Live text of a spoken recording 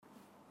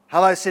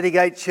Hello,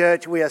 Citygate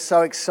Church. We are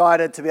so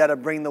excited to be able to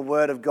bring the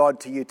Word of God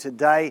to you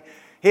today.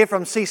 Here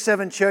from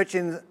C7 Church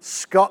in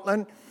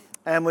Scotland.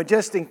 And we're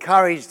just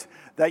encouraged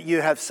that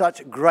you have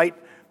such great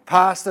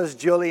pastors,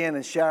 Julian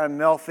and Sharon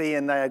Melfi,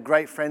 and they are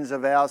great friends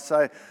of ours.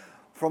 So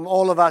from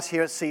all of us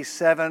here at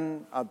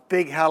C7, a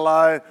big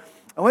hello.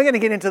 And we're going to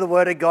get into the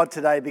Word of God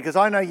today because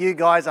I know you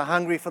guys are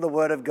hungry for the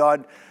Word of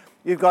God.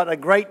 You've got a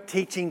great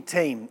teaching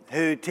team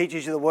who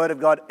teaches you the Word of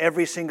God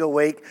every single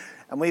week.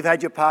 And we've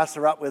had your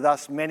pastor up with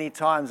us many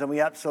times, and we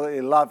absolutely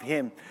love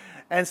him.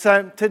 And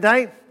so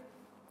today,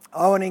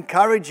 I want to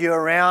encourage you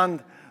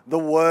around the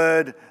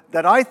word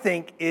that I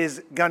think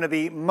is going to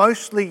be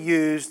mostly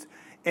used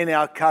in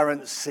our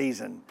current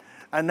season.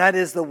 And that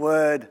is the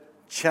word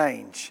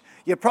change.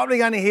 You're probably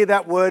going to hear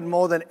that word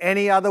more than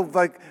any other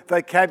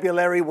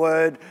vocabulary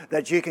word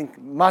that you can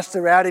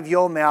muster out of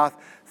your mouth.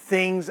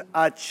 Things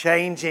are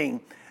changing,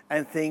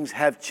 and things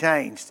have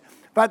changed.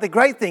 But the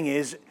great thing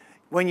is,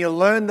 when you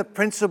learn the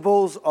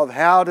principles of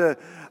how to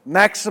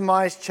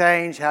maximize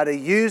change, how to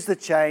use the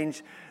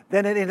change,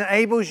 then it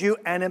enables you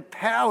and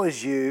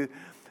empowers you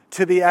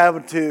to be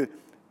able to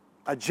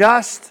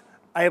adjust,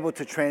 able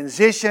to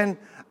transition,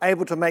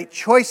 able to make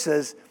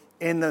choices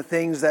in the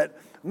things that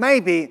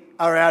maybe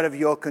are out of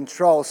your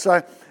control.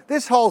 So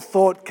this whole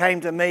thought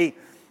came to me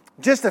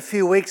just a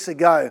few weeks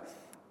ago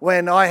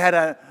when I had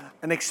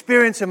an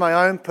experience in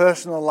my own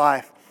personal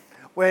life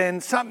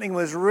when something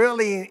was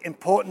really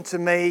important to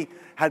me,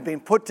 had been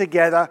put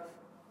together,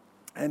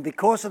 and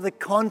because of the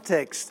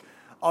context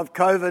of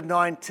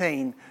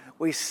COVID-19,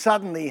 we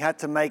suddenly had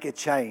to make a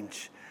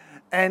change.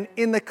 And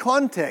in the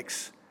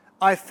context,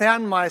 I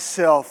found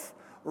myself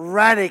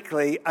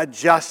radically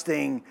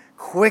adjusting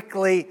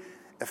quickly,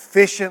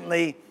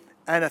 efficiently,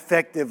 and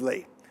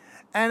effectively.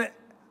 And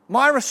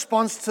my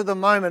response to the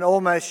moment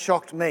almost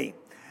shocked me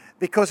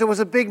because it was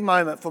a big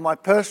moment for my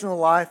personal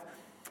life.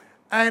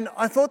 And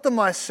I thought to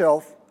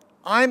myself,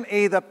 I'm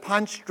either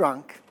punch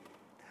drunk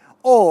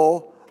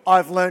or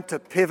I've learned to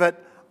pivot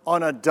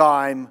on a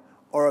dime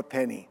or a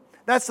penny.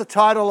 That's the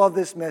title of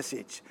this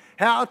message.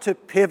 How to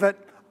pivot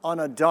on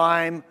a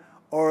dime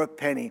or a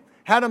penny.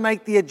 How to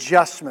make the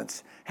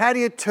adjustments. How do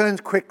you turn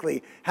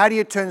quickly? How do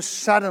you turn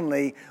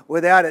suddenly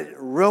without it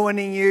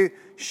ruining you,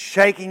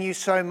 shaking you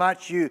so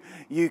much you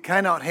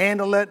cannot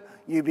handle it,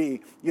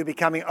 you're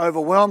becoming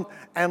overwhelmed,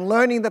 and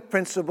learning the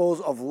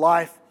principles of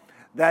life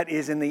that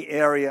is in the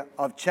area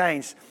of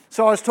change.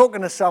 So I was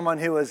talking to someone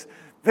who was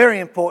very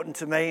important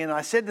to me, and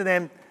I said to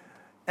them,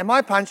 am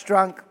I punch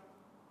drunk,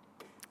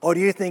 or do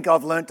you think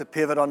I've learned to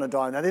pivot on a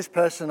dime? Now, this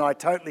person I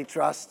totally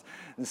trust,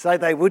 and so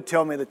they would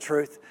tell me the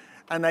truth.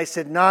 And they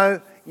said, no,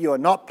 you are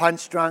not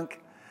punch drunk.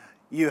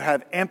 You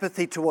have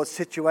empathy towards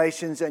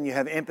situations, and you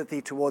have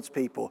empathy towards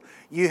people.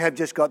 You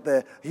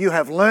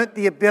have learnt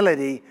the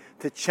ability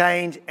to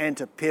change and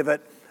to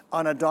pivot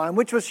on a dime,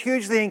 which was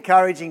hugely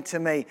encouraging to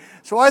me.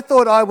 So I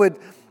thought I would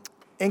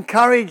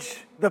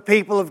encourage the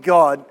people of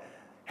God.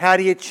 How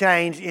do you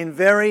change in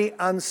very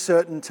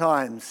uncertain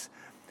times?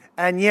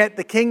 And yet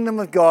the kingdom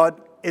of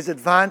God is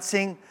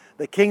advancing.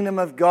 The kingdom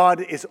of God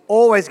is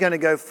always going to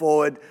go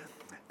forward.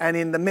 And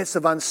in the midst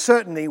of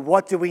uncertainty,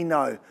 what do we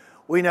know?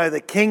 We know the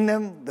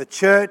kingdom, the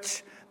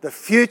church, the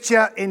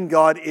future in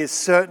God is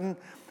certain.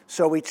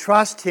 So we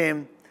trust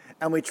Him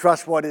and we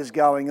trust what is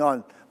going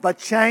on. But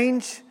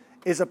change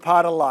is a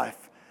part of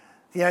life.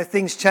 You know,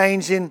 things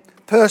change in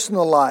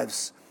personal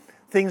lives.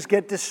 Things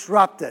get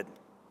disrupted.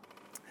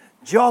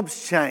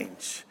 Jobs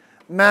change.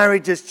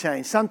 Marriages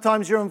change.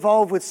 Sometimes you're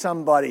involved with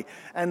somebody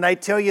and they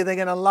tell you they're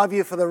going to love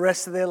you for the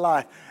rest of their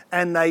life,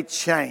 and they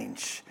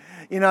change.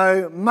 You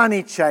know,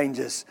 money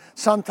changes.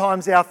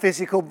 Sometimes our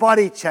physical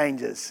body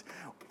changes.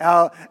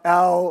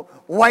 Our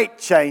weight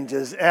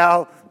changes.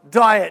 Our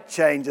diet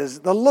changes.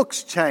 The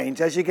looks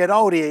change. As you get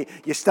older,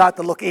 you start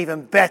to look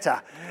even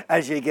better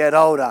as you get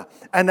older.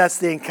 And that's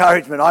the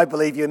encouragement. I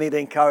believe you need to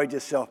encourage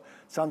yourself.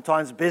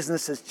 Sometimes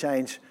businesses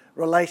change.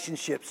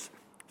 Relationships,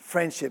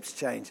 friendships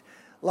change.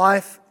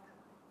 Life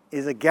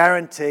is a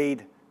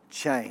guaranteed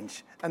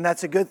change. And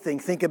that's a good thing.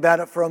 Think about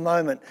it for a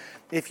moment.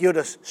 If you're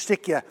to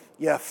stick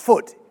your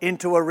foot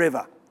into a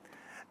river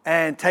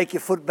and take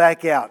your foot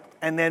back out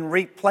and then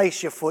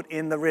replace your foot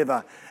in the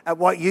river at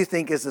what you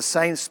think is the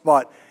same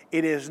spot,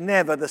 it is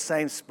never the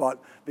same spot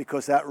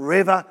because that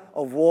river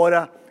of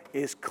water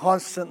is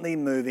constantly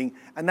moving.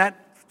 And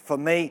that, for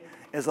me,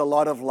 is a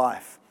lot of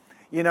life.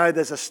 You know,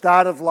 there's a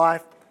start of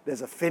life,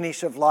 there's a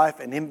finish of life,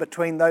 and in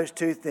between those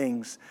two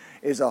things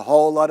is a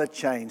whole lot of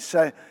change.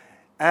 So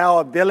our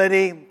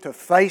ability to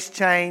face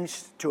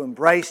change, to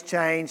embrace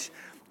change,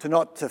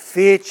 to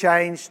fear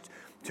change,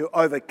 to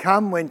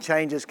overcome when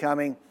change is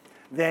coming,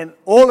 then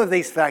all of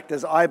these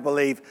factors, I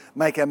believe,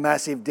 make a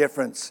massive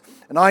difference.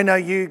 And I know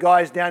you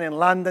guys down in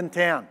London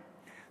town,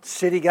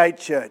 Citygate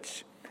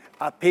Church,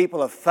 are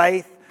people of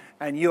faith,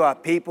 and you are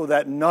people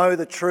that know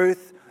the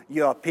truth.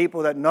 You are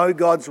people that know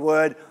God's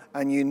word,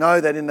 and you know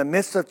that in the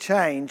midst of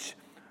change,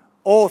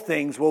 all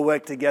things will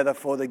work together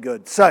for the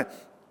good. So,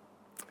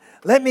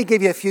 let me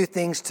give you a few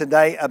things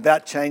today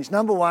about change.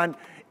 Number one,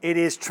 it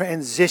is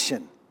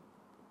transition.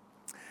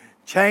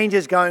 Change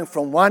is going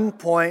from one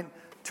point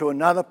to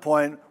another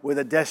point with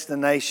a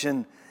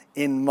destination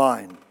in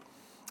mind.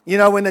 You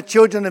know, when the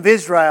children of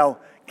Israel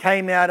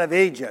came out of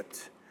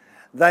Egypt,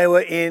 they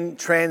were in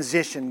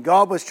transition.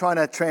 God was trying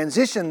to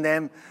transition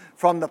them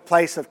from the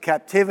place of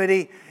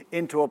captivity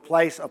into a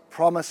place of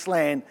promised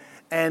land,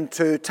 and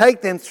to take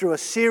them through a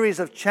series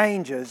of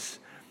changes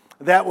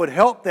that would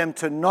help them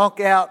to knock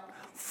out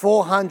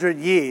 400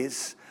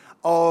 years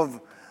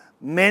of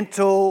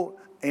mental,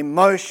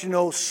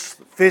 emotional,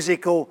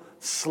 physical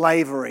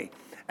slavery.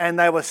 And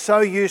they were so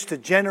used to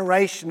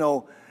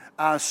generational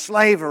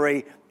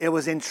slavery, it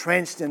was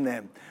entrenched in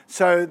them.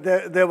 So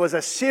there was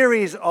a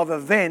series of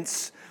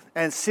events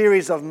and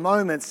series of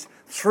moments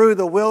through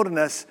the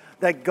wilderness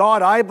that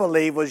God, I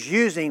believe, was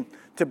using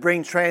to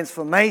bring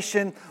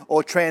transformation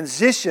or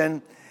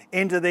transition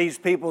into these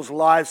people's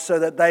lives so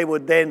that they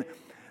would then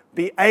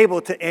be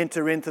able to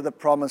enter into the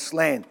promised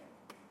land.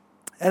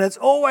 And it's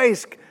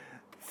always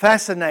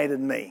fascinated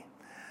me,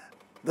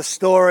 the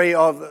story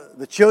of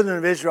the children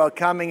of Israel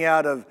coming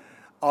out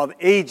of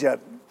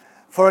Egypt,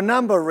 for a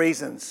number of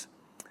reasons.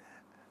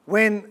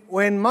 When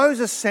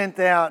Moses sent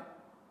out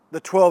the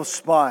 12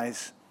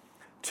 spies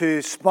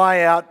to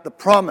spy out the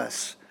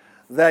promise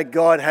that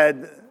God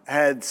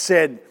had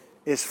said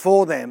is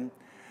for them,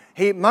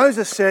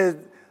 Moses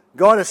said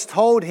God has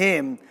told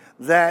him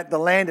that the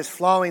land is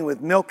flowing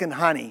with milk and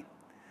honey.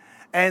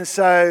 And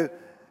so,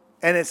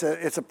 and it's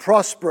a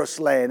prosperous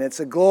land, it's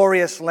a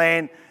glorious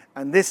land,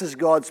 and this is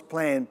God's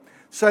plan.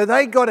 So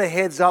they got a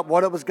heads up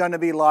what it was going to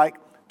be like.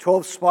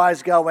 12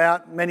 spies go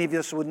out, many of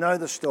us would know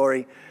the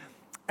story,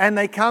 and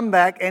they come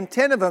back, and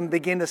 10 of them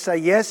begin to say,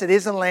 yes, it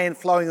is a land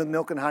flowing with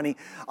milk and honey.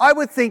 I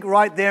would think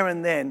right there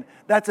and then,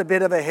 that's a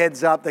bit of a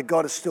heads up that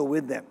God is still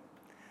with them.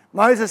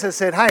 Moses has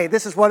said, hey,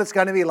 this is what it's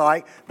going to be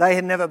like. They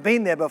had never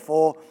been there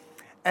before,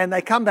 and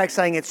they come back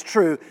saying it's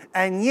true,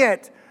 and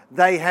yet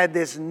they had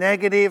this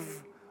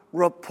negative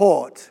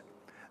report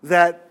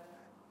that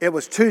it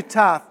was too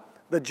tough,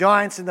 the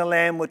giants in the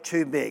land were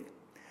too big.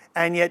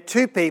 And yet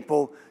two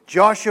people,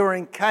 Joshua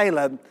and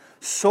Caleb,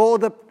 saw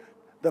the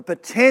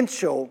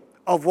potential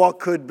of what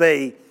could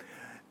be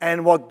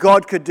and what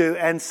God could do,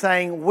 and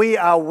saying, we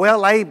are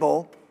well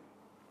able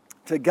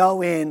to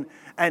go in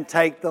and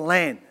take the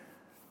land.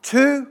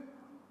 2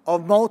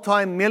 of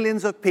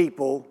multi-millions of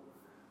people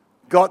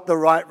got the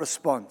right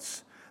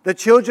response. The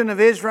children of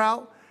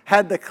Israel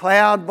had the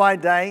cloud by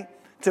day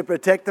to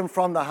protect them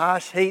from the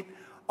harsh heat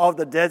of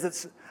the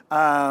desert's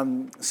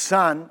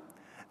sun.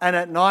 And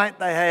at night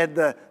they had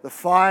the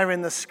fire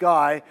in the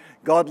sky,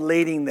 God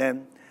leading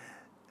them.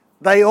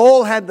 They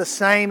all had the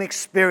same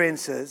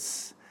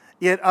experiences,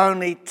 yet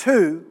only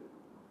 2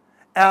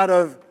 out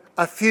of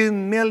a few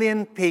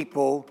million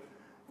people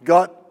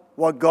got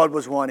what God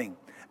was wanting.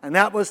 And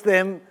that was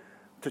them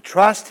to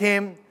trust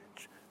Him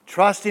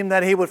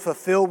that He would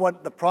fulfill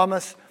what the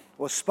promise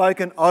was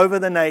spoken over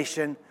the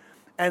nation.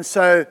 And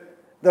so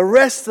the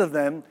rest of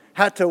them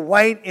had to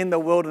wait in the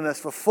wilderness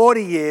for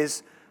 40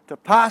 years to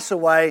pass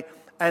away,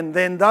 and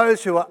then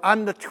those who were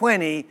under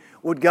 20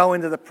 would go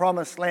into the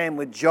promised land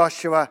with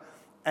Joshua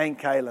and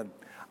Caleb.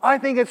 I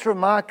think it's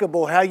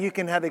remarkable how you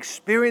can have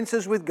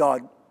experiences with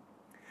God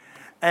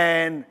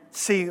and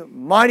see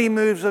mighty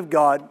moves of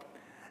God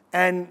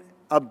and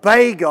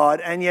obey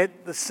God, and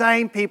yet the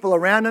same people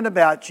around and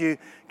about you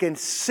can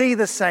see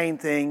the same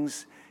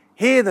things,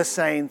 hear the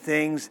same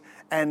things,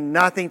 and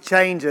nothing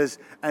changes,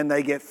 and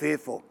they get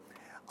fearful.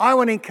 I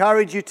want to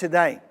encourage you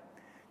today.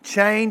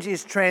 Change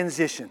is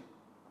transition.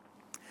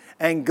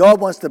 And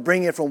God wants to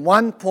bring you from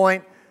one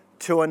point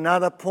to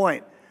another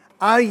point.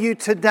 Are you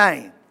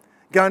today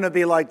going to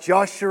be like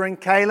Joshua and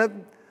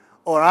Caleb?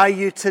 Or are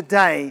you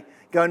today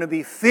going to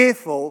be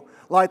fearful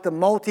like the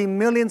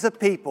multi-millions of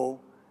people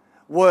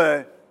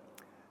were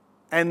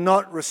and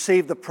not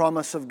receive the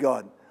promise of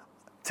God?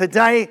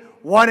 Today,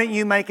 why don't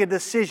you make a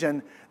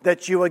decision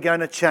that you are going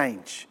to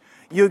change?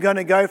 You're going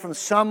to go from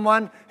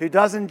someone who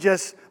doesn't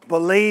just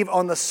believe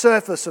on the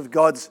surface of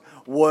God's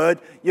word.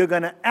 You're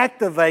going to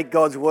activate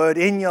God's word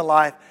in your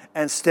life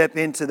and step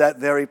into that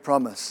very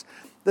promise.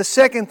 The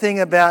second thing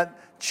about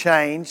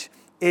change,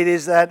 it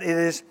is that it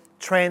is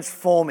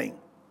transforming.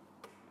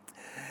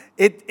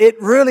 It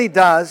really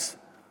does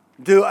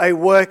do a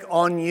work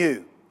on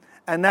you.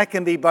 And that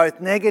can be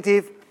both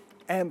negative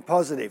and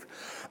positive.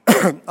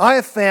 I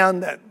have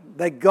found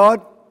that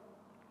God,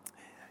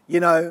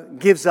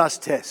 gives us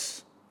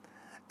tests.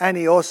 And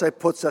He also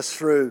puts us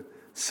through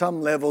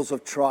some levels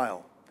of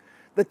trial.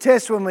 The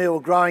test when we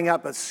were growing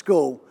up at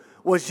school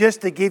was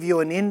just to give you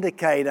an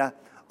indicator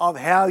of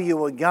how you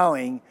were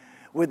going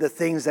with the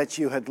things that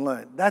you had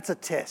learned. That's a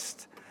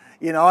test.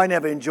 I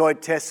never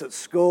enjoyed tests at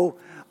school.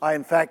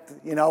 In fact,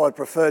 I'd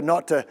prefer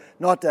not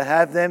to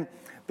have them,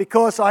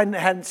 because I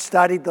hadn't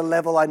studied the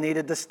level I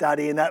needed to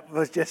study, and that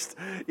was just,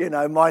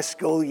 my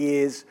school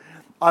years.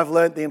 I've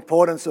learned the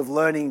importance of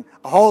learning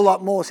a whole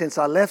lot more since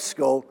I left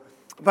school.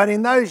 But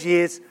in those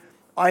years,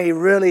 I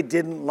really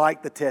didn't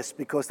like the tests,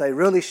 because they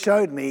really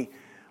showed me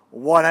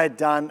what I'd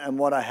done and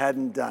what I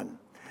hadn't done.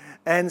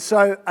 And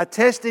so a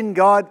test in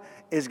God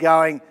is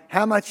going,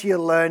 how much you're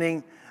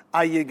learning,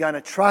 are you going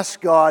to trust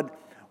God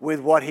with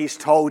what He's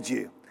told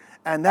you?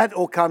 And that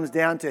all comes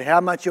down to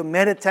how much you're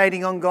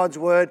meditating on God's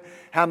Word,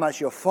 how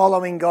much you're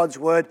following God's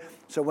Word.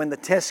 So when the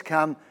tests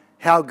come,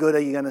 how good are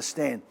you going to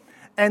stand?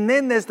 And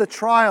then there's the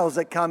trials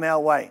that come our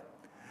way.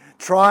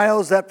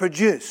 Trials that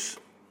produce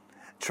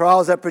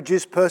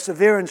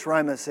perseverance,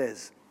 Romans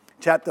says,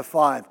 chapter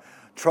 5.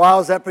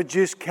 Trials that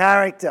produce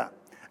character,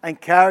 and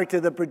character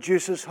that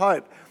produces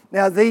hope.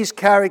 Now, these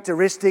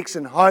characteristics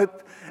and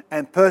hope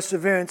and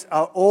perseverance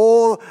are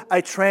all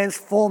a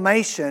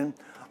transformation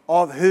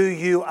of who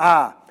you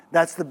are.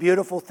 That's the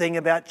beautiful thing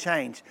about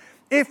change.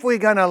 If we're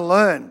going to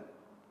learn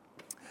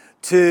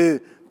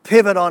to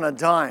pivot on a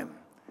dime,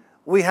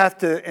 we have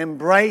to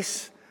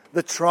embrace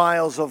the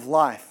trials of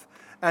life.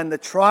 And the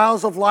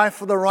trials of life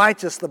for the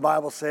righteous, the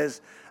Bible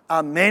says,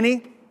 are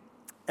many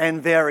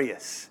and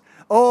various.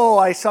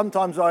 Oh,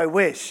 sometimes I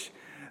wish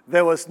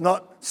there was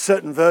not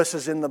certain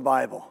verses in the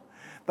Bible.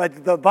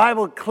 But the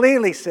Bible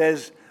clearly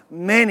says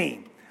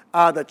many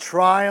are the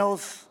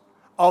trials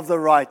of the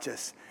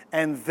righteous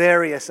and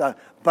various are.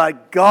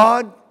 But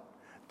God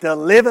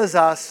delivers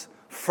us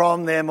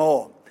from them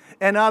all.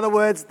 In other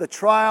words, the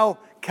trial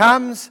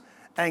comes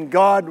and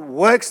God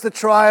works the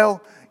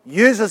trial,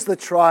 uses the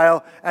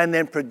trial, and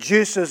then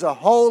produces a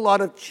whole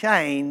lot of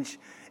change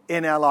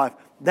in our life.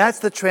 That's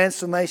the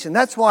transformation.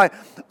 That's why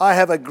I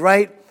have a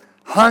great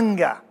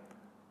hunger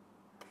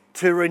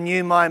to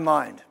renew my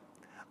mind.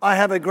 I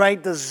have a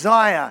great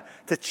desire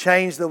to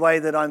change the way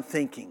that I'm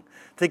thinking,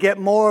 to get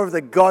more of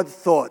the God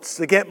thoughts,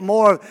 to get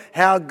more of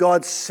how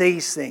God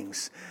sees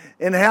things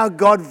and how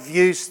God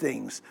views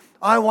things.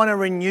 I want to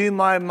renew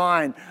my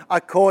mind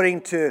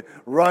according to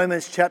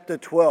Romans chapter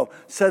 12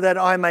 so that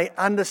I may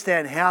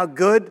understand how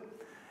good,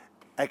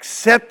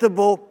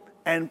 acceptable,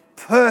 and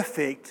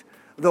perfect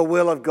the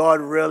will of God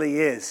really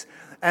is.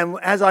 And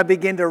as I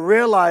begin to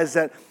realize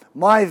that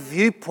my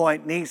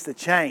viewpoint needs to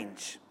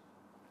change,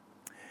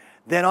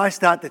 then I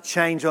start to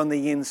change on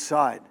the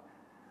inside.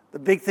 The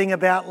big thing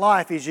about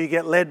life is you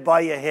get led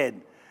by your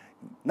head.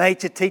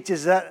 Nature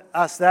teaches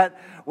us that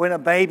when a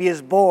baby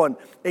is born,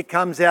 it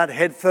comes out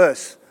head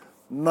first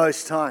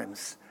most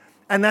times.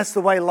 And that's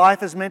the way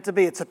life is meant to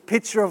be. It's a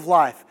picture of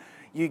life.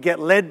 You get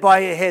led by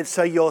your head.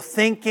 So your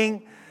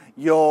thinking,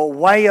 your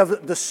way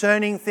of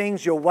discerning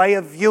things, your way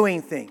of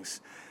viewing things.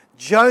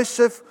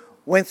 Joseph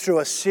went through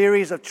a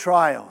series of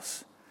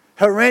trials.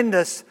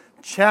 Horrendous,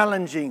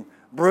 challenging,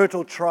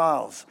 brutal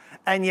trials.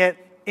 And yet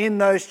in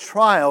those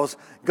trials,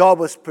 God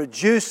was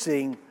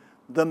producing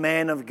the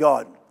man of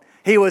God.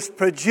 He was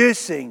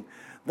producing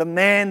the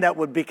man that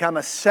would become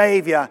a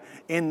savior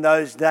in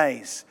those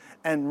days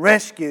and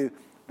rescue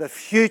the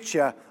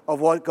future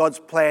of what God's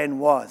plan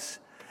was.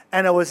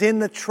 And it was in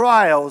the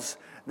trials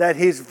that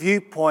his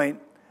viewpoint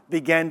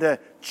began to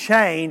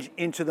change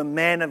into the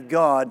man of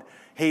God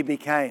he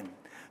became.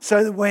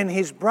 So that when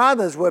his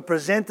brothers were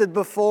presented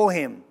before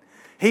him,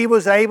 he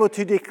was able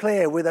to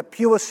declare with a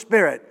pure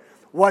spirit,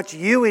 what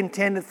you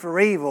intended for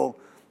evil,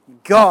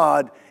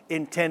 God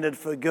intended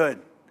for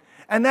good.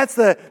 And that's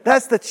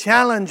the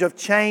challenge of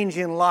change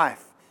in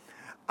life.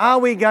 Are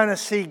we going to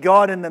see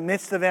God in the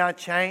midst of our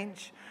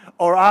change?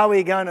 Or are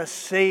we going to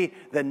see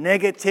the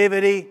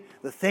negativity,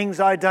 the things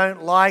I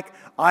don't like?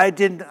 I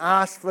didn't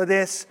ask for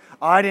this.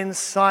 I didn't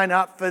sign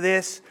up for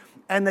this.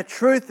 And the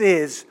truth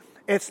is,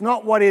 it's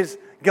not what is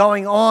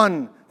going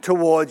on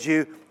towards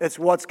you. It's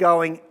what's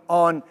going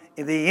on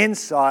in the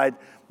inside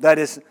that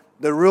is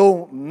the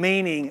real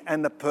meaning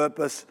and the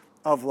purpose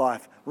of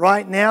life.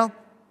 Right now,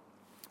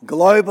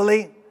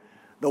 globally,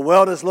 the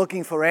world is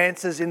looking for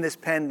answers in this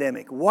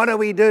pandemic. What do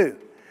we do?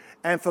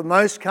 And for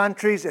most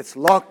countries, it's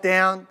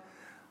lockdown.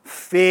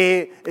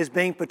 Fear is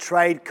being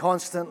portrayed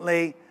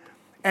constantly.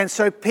 And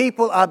so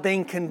people are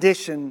being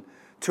conditioned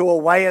to a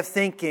way of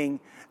thinking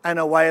and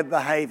a way of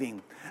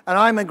behaving. And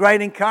I'm a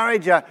great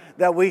encourager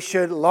that we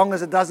should, long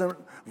as it doesn't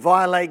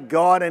violate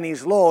God and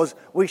His laws,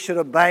 we should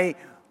obey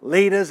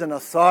leaders and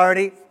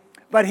authority.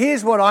 But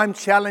here's what I'm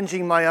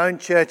challenging my own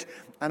church,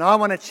 and I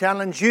want to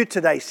challenge you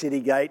today,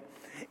 Citygate,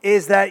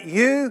 is that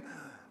you,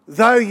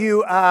 though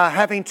you are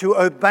having to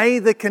obey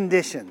the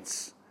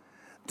conditions,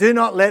 do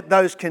not let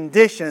those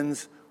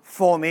conditions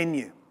form in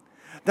you.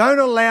 Don't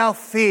allow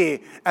fear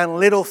and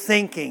little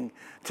thinking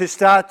to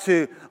start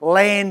to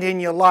land in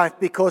your life,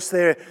 because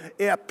there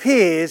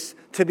appears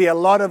to be a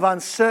lot of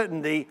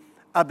uncertainty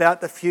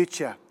about the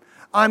future.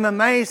 I'm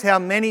amazed how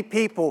many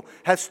people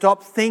have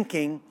stopped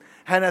thinking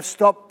and have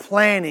stopped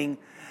planning,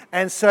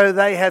 and so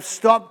they have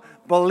stopped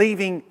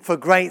believing for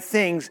great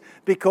things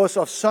because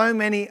of so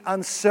many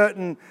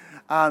uncertain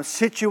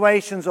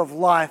situations of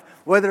life,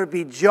 whether it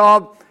be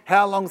job,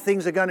 how long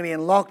things are going to be in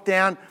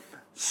lockdown,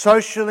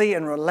 socially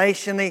and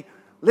relationally.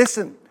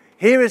 Listen,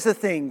 here is the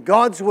thing.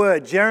 God's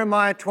word,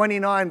 Jeremiah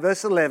 29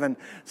 verse 11,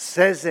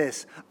 says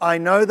this: I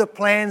know the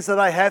plans that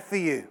I have for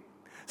you,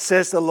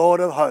 says the Lord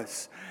of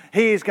hosts.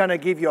 He is going to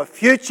give you a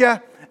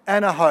future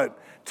and a hope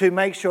to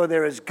make sure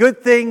there is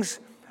good things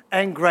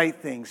and great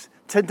things.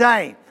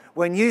 Today,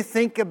 when you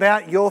think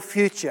about your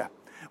future,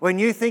 when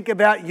you think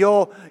about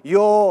your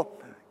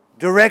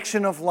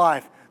direction of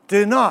life.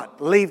 Do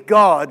not leave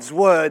God's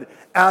word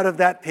out of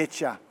that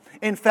picture.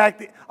 In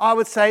fact, I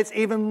would say it's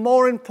even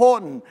more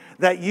important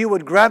that you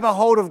would grab a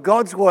hold of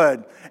God's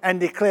word and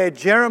declare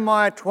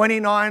Jeremiah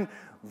 29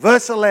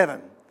 verse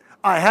 11.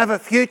 I have a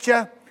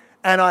future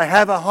and I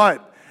have a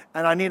hope.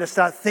 And I need to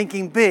start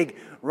thinking big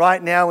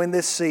right now in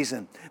this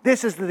season.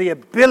 This is the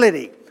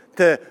ability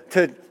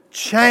to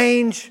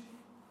change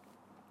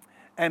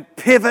and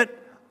pivot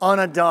on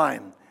a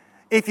dime.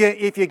 If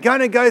you're going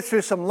to go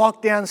through some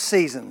lockdown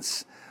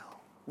seasons,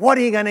 what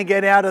are you going to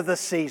get out of the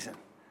season?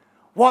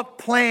 What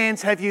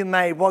plans have you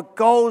made? What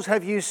goals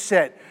have you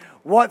set?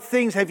 What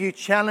things have you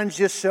challenged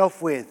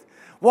yourself with?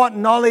 What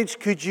knowledge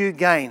could you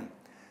gain?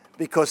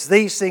 Because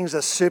these things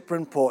are super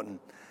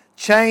important.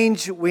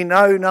 Change, we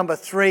know, number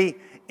 3,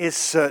 is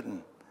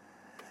certain.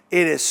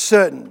 It is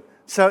certain.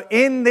 So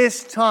in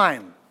this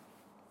time,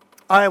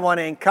 I want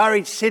to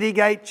encourage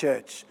Citygate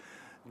Church,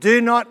 do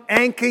not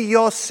anchor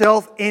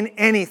yourself in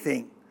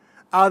anything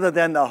other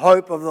than the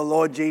hope of the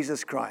Lord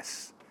Jesus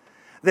Christ.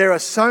 There are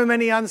so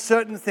many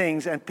uncertain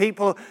things, and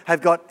people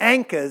have got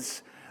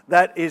anchors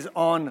that is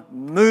on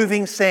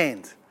moving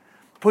sand.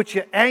 Put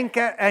your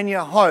anchor and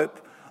your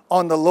hope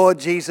on the Lord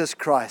Jesus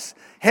Christ.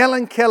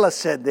 Helen Keller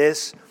said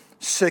this,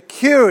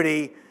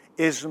 security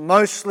is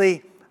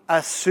mostly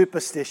a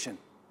superstition.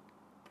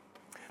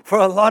 For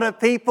a lot of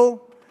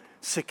people,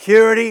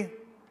 security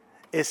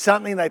is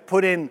something they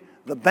put in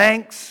the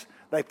banks,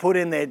 they put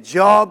in their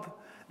job,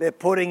 they're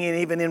putting in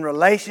even in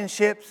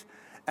relationships.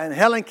 And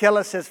Helen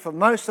Keller says for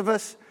most of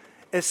us,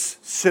 it's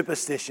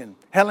superstition.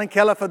 Helen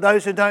Keller, for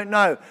those who don't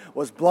know,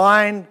 was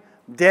blind,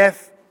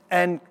 deaf,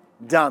 and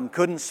dumb,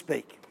 couldn't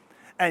speak.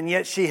 And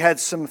yet she had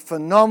some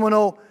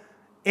phenomenal,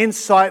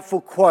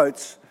 insightful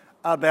quotes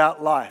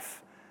about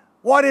life.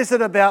 What is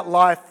it about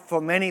life for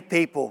many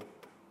people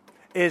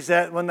is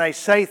that when they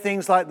say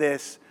things like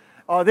this,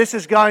 oh, this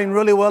is going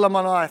really well in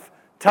my life,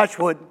 touch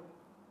wood.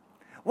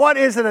 What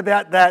is it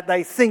about that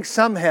they think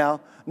somehow,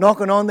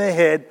 knocking on their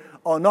head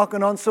or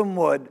knocking on some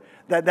wood,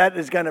 that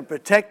is going to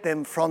protect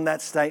them from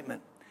that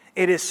statement?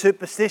 It is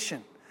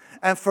superstition.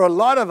 And for a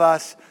lot of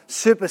us,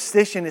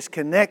 superstition is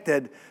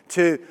connected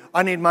to,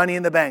 I need money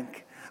in the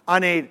bank. I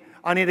need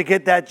to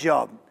get that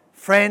job.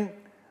 Friend,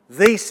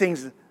 these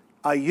things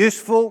are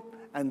useful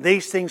and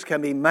these things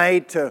can be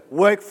made to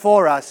work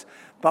for us.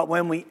 But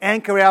when we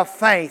anchor our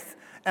faith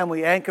and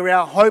we anchor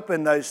our hope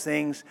in those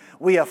things,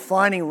 we are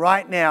finding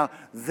right now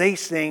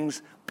these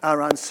things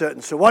are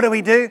uncertain. So what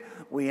do?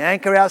 We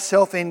anchor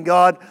ourselves in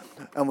God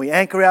and we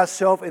anchor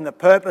ourselves in the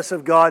purpose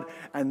of God,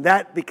 and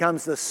that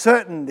becomes the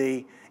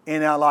certainty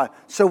in our life.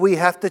 So we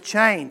have to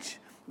change.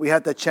 We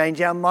have to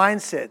change our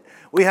mindset.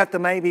 We have to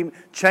maybe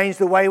change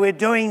the way we're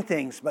doing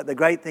things. But the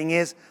great thing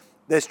is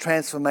there's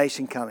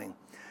transformation coming.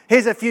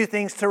 Here's a few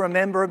things to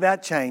remember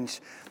about change.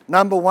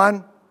 Number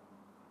 1,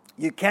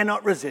 you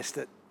cannot resist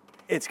it.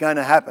 It's going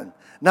to happen.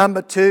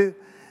 Number 2,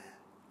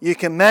 you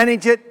can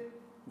manage it,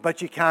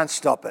 but you can't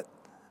stop it.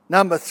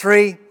 Number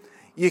 3,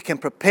 you can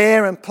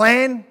prepare and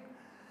plan,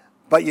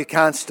 but you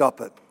can't stop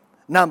it.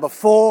 Number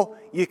 4,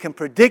 you can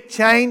predict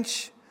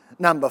change.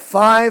 Number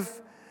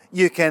 5,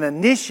 you can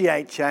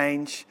initiate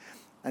change.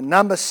 And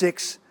number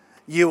 6,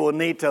 you will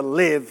need to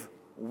live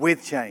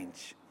with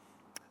change.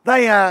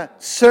 They are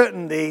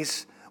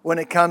certainties when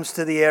it comes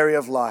to the area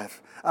of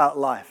life. I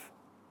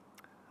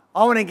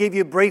want to give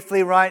you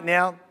briefly right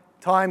now,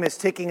 time is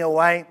ticking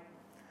away.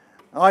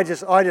 I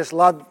just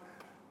love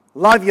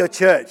your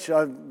church.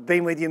 I've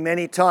been with you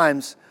many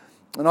times,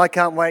 and I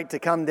can't wait to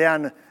come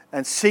down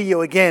and see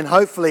you again,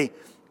 hopefully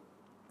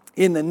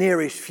in the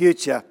nearest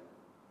future.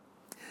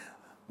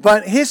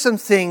 But here's some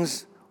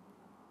things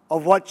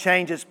of what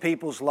changes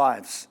people's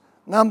lives.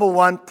 Number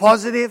 1,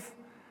 positive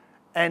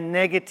and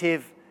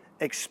negative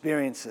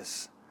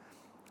experiences.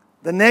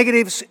 The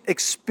negative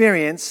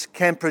experience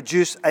can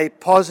produce a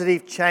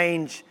positive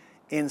change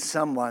in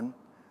someone.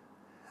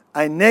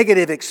 A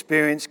negative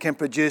experience can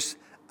produce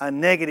a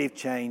negative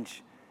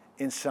change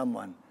in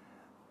someone.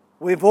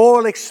 We've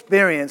all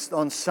experienced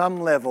on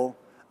some level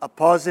a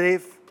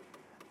positive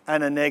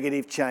and a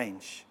negative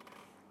change.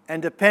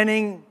 And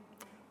depending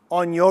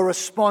on your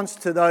response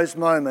to those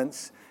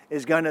moments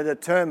is going to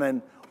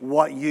determine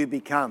what you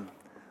become.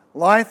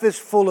 Life is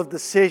full of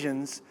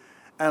decisions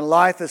and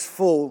life is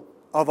full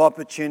of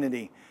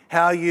opportunity.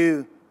 How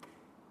you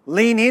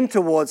lean in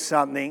towards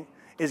something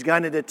is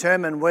going to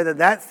determine whether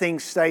that thing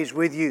stays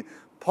with you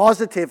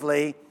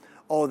positively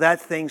or that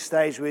thing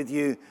stays with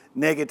you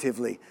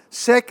negatively.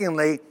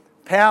 Secondly,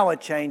 power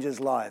changes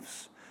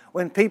lives.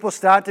 When people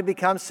start to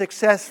become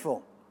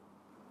successful,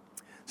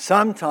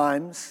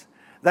 sometimes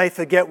they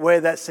forget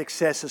where that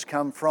success has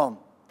come from.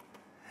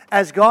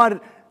 As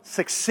God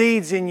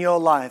succeeds in your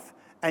life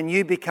and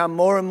you become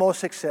more and more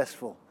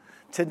successful,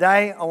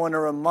 today I want to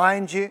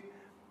remind you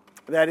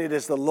that it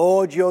is the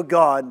Lord your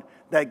God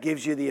that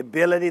gives you the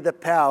ability, the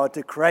power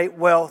to create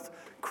wealth,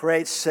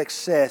 create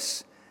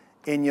success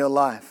in your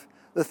life.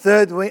 The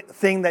third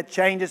thing that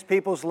changes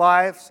people's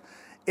lives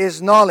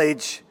is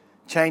knowledge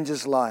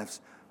changes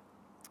lives.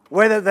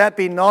 Whether that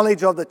be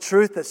knowledge of the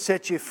truth that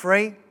sets you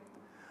free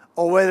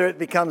or whether it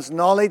becomes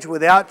knowledge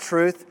without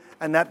truth,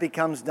 and that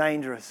becomes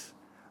dangerous.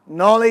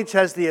 Knowledge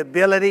has the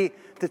ability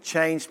to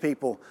change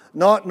people.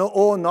 Not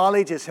all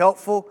knowledge is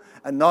helpful,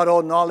 and not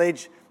all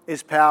knowledge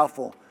is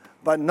powerful.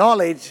 But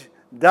knowledge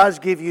does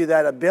give you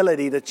that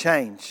ability to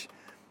change.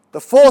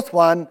 The fourth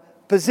one,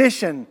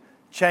 position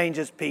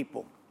changes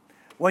people.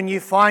 When you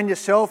find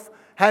yourself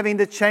having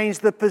to change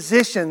the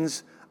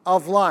positions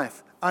of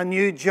life, a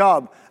new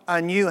job,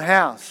 a new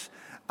house,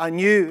 a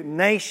new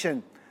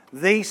nation,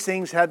 these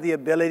things have the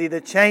ability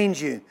to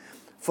change you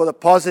for the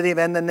positive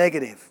and the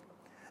negative.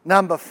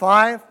 Number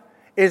 5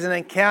 is an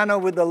encounter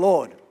with the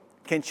Lord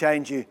can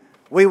change you.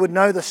 We would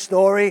know the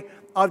story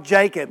of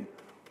Jacob.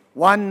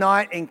 One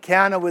night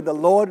encounter with the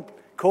Lord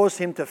caused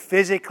him to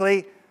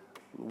physically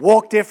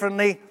walk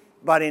differently,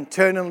 but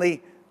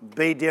internally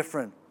be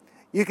different.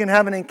 You can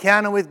have an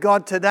encounter with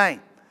God today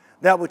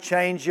that will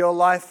change your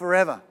life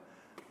forever.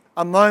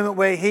 A moment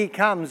where He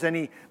comes and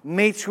He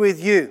meets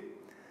with you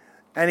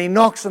and He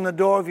knocks on the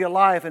door of your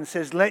life and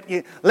says,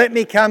 let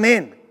me come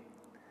in.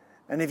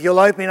 And if you'll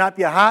open up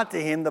your heart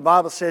to Him, the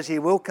Bible says He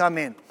will come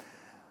in.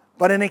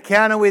 But an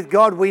encounter with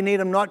God, we need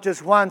Him not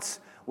just once,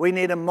 we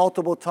need Him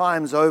multiple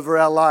times over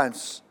our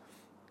lives.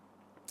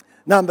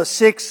 Number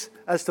 6,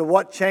 as to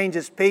what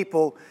changes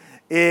people,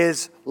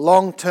 is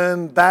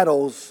long-term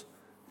battles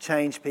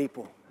change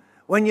people.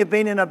 When you've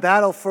been in a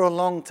battle for a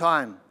long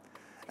time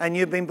and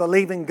you've been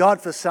believing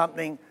God for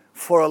something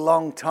for a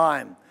long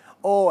time,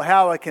 oh,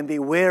 how it can be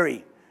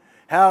weary,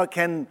 how it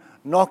can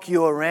knock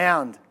you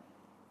around.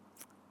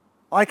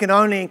 I can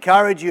only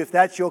encourage you, if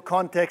that's your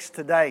context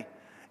today,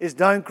 is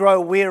don't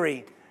grow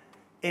weary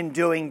in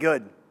doing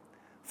good.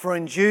 For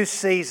in due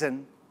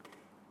season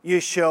you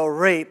shall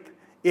reap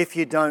if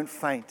you don't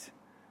faint.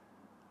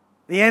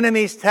 The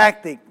enemy's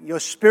tactic, your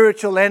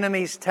spiritual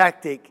enemy's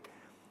tactic,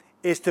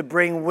 is to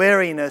bring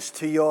weariness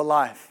to your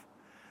life.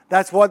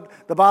 That's what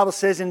the Bible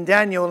says in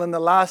Daniel. In the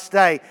last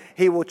day,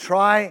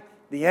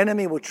 the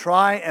enemy will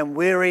try and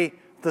weary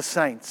the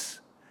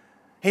saints.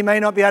 He may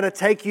not be able to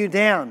take you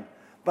down,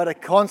 but a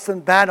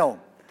constant battle,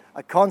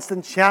 a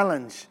constant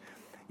challenge.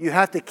 You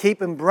have to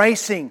keep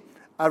embracing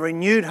a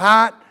renewed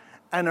heart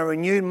and a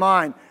renewed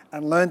mind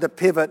and learn to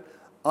pivot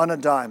on a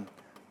dime.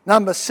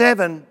 Number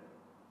 7,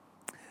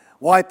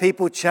 why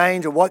people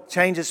change, or what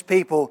changes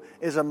people,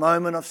 is a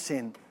moment of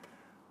sin.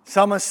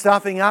 Someone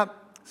stuffing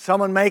up,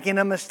 someone making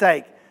a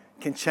mistake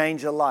can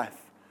change a life.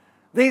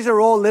 These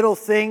are all little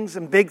things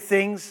and big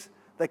things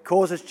that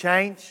causes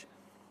change.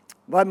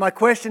 But my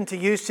question to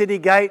you, City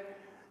Gate,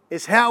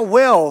 is how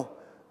well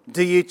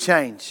do you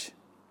change?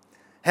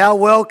 How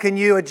well can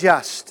you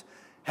adjust?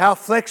 How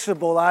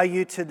flexible are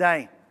you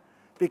today?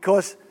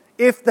 Because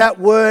if that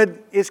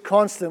word is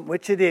constant,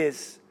 which it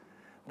is,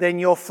 then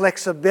your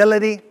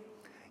flexibility,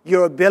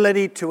 your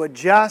ability to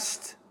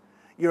adjust,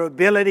 your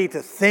ability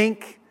to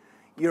think,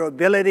 your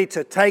ability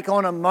to take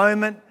on a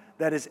moment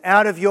that is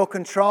out of your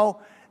control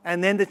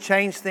and then to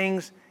change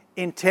things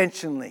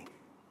intentionally.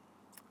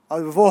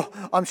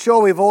 I'm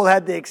sure we've all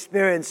had the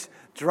experience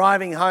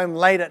driving home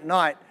late at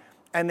night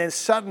and then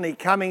suddenly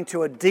coming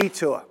to a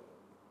detour.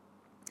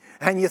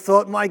 And you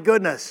thought, my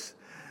goodness,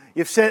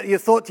 you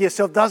thought to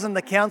yourself, doesn't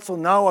the council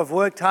know I've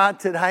worked hard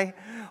today?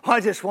 I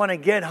just want to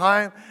get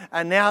home.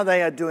 And now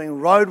they are doing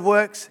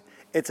roadworks.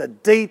 It's a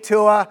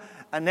detour.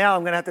 And now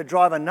I'm going to have to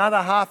drive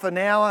another half an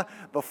hour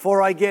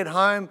before I get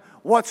home.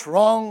 What's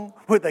wrong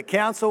with the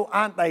council?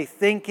 Aren't they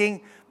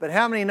thinking? But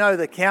how many know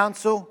the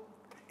council,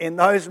 in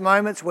those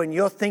moments when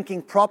you're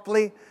thinking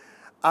properly,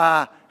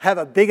 have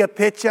a bigger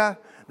picture?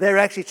 They're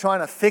actually trying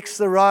to fix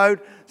the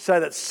road so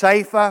that it's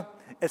safer.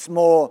 It's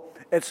more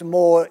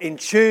in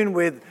tune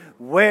with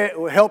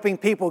where helping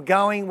people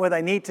going where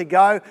they need to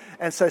go.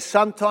 And so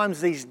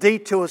sometimes these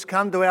detours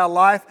come to our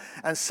life,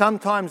 and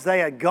sometimes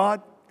they are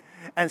God,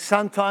 and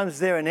sometimes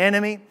they're an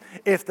enemy.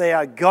 If they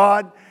are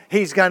God,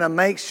 He's going to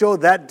make sure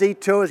that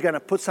detour is going to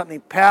put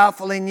something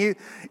powerful in you.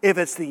 If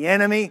it's the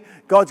enemy,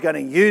 God's going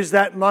to use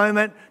that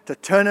moment to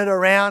turn it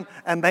around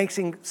and make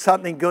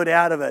something good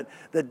out of it.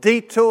 The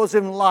detours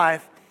in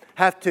life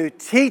have to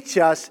teach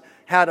us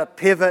how to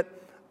pivot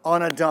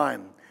on a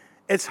dime.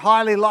 It's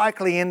highly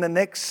likely in the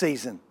next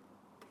season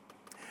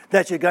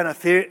that you're going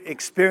to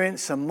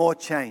experience some more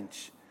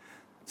change.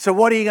 So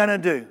what are you going to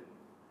do?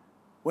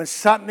 When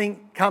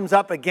something comes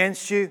up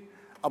against you,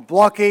 a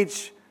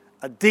blockage,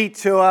 a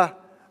detour,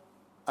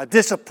 a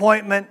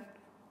disappointment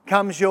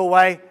comes your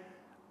way,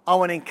 I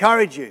want to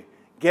encourage you,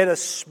 get a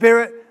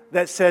spirit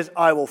that says,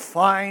 I will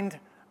find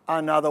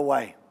another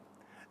way.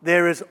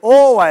 There is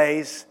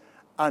always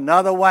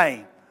another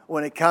way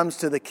when it comes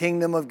to the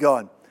kingdom of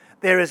God.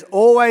 There is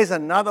always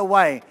another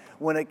way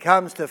when it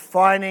comes to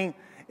finding,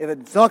 if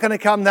it's not going to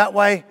come that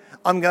way,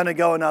 I'm going to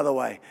go another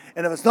way.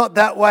 And if it's not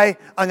that way,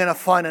 I'm going to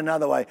find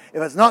another way.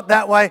 If it's not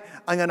that way,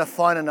 I'm going to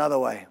find another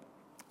way.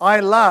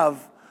 I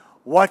love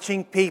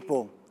watching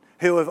people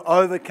who have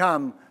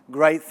overcome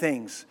great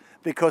things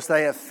because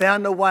they have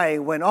found a way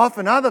when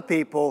often other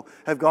people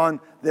have gone,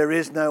 there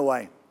is no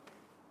way.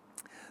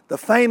 The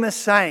famous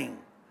saying,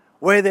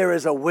 where there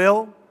is a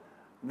will,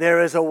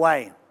 there is a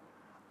way.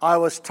 I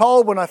was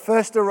told when I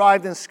first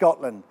arrived in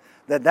Scotland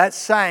that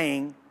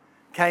saying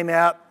came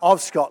out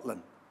of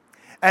Scotland.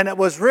 And it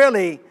was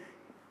really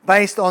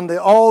based on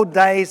the old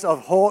days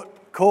of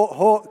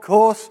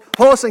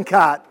horse and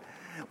cart,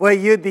 where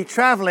you'd be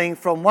travelling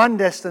from one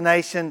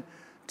destination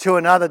to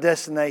another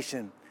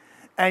destination.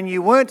 And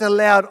you weren't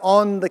allowed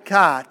on the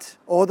cart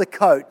or the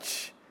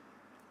coach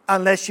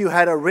unless you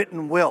had a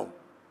written will.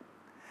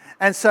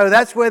 And so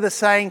that's where the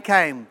saying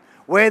came.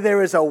 Where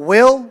there is a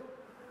will,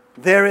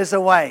 there is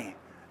a way.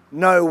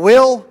 No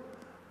will,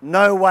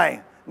 no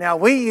way. Now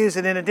we use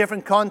it in a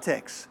different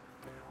context.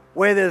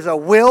 Where there's a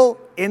will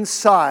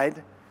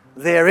inside,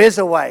 there is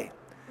a way.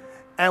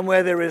 And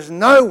where there is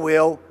no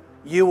will,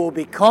 you will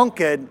be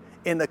conquered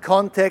in the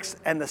context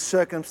and the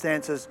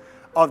circumstances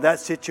of that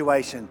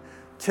situation.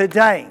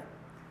 Today,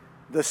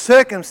 the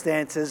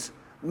circumstances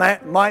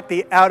might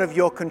be out of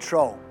your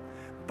control.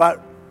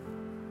 But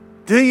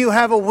do you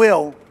have a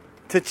will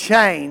to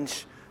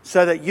change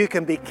so that you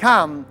can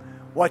become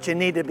what you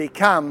need to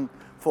become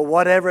for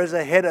whatever is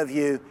ahead of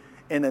you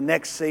in the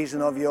next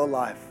season of your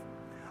life?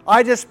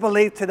 I just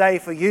believe today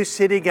for you,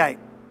 Citygate,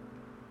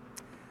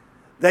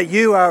 that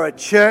you are a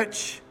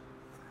church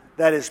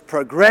that is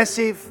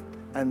progressive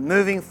and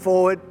moving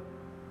forward.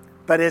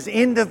 But as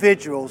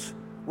individuals,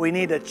 we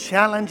need to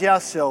challenge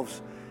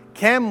ourselves.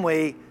 Can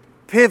we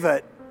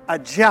pivot,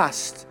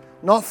 adjust,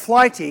 not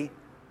flighty,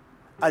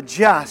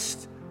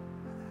 adjust,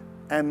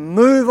 and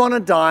move on a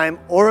dime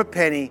or a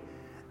penny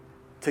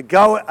to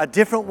go a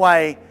different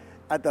way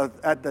at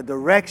the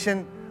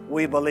direction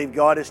we believe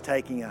God is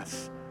taking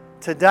us?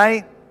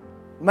 Today,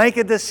 make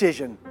a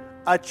decision,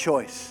 a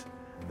choice,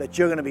 that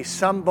you're going to be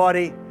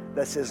somebody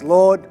that says,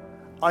 Lord,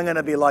 I'm going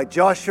to be like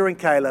Joshua and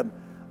Caleb.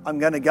 I'm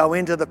going to go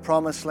into the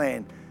promised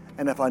land.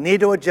 And if I need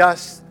to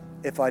adjust,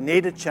 if I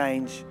need to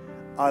change,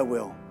 I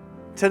will.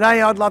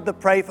 Today, I'd love to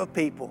pray for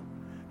people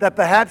that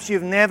perhaps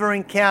you've never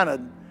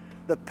encountered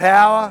the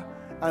power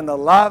and the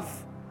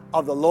love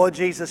of the Lord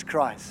Jesus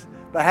Christ.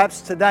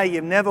 Perhaps today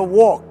you've never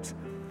walked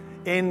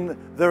in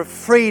the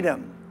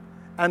freedom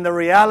and the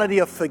reality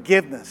of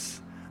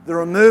forgiveness, the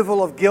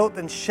removal of guilt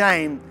and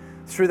shame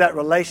through that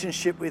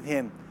relationship with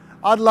Him.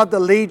 I'd love to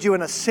lead you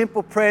in a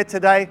simple prayer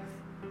today,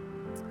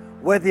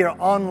 whether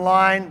you're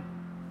online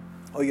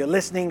or you're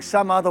listening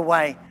some other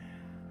way,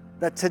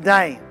 that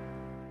today,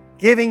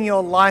 giving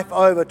your life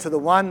over to the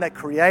one that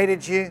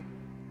created you,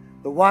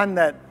 the one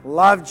that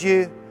loved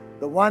you,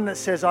 the one that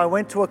says, I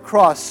went to a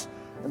cross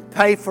and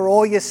paid for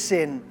all your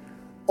sin,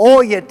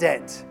 all your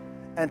debt.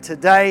 And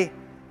today,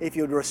 if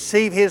you'd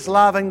receive His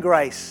love and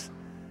grace,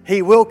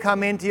 He will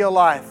come into your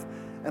life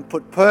and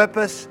put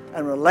purpose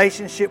and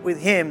relationship with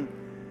Him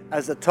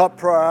as the top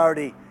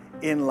priority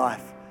in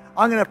life.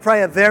 I'm going to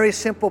pray a very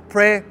simple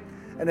prayer.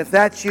 And if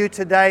that's you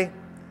today,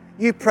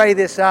 you pray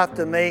this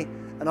after me,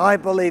 and I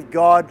believe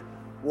God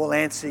will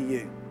answer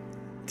you.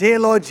 Dear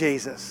Lord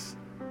Jesus,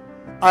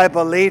 I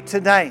believe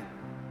today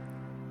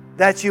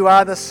that you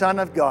are the Son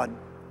of God.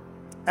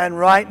 And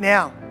right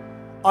now,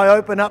 I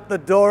open up the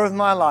door of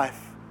my life.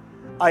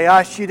 I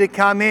ask you to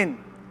come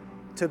in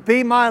to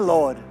be my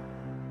Lord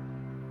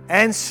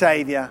and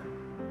Savior.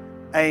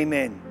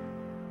 Amen.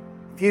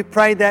 If you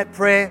prayed that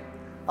prayer,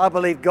 I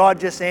believe God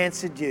just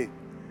answered you.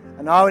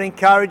 And I would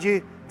encourage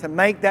you to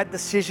make that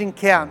decision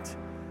count.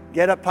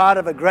 Get a part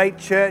of a great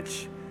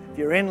church. If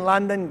you're in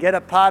London, get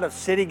a part of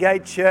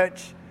Citygate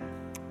Church.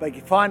 But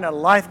you find a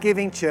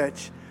life-giving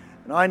church.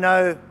 And I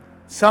know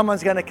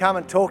someone's going to come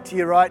and talk to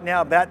you right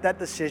now about that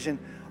decision.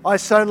 I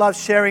so love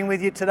sharing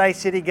with you today,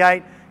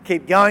 Citygate.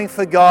 Keep going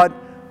for God.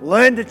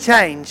 Learn to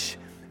change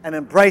and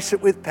embrace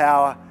it with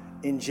power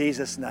in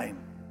Jesus' name.